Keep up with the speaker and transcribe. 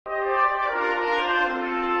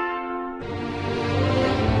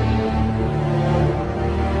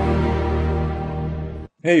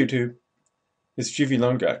Hey YouTube, it's GV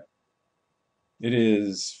Loan Guy. It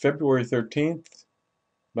is February 13th,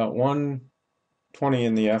 about 1:20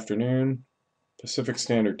 in the afternoon, Pacific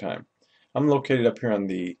Standard Time. I'm located up here on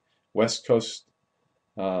the west coast,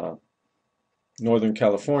 uh, Northern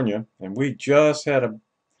California, and we just had a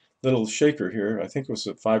little shaker here. I think it was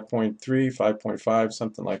a 5.3, 5.5,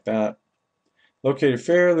 something like that. Located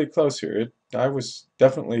fairly close here. I was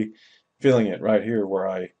definitely feeling it right here where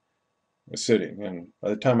I was sitting, and by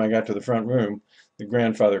the time I got to the front room, the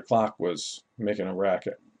grandfather clock was making a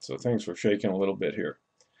racket. So things were shaking a little bit here.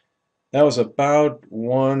 That was about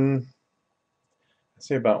I'd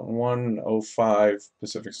say about 1:05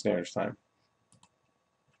 Pacific Standard Time.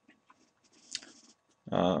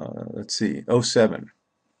 Let's see, 07,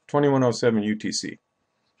 21:07 UTC.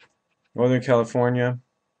 Northern California,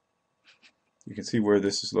 you can see where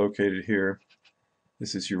this is located here.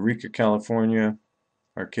 This is Eureka, California,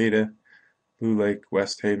 Arcata, Blue Lake,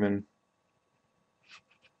 West Haven.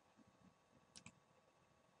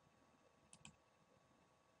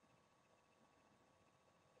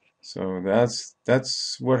 So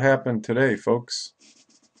that's what happened today, folks.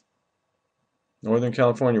 Northern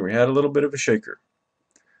California, we had a little bit of a shaker.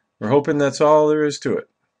 We're hoping that's all there is to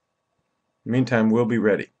it. Meantime, we'll be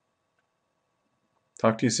ready.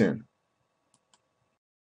 Talk to you soon.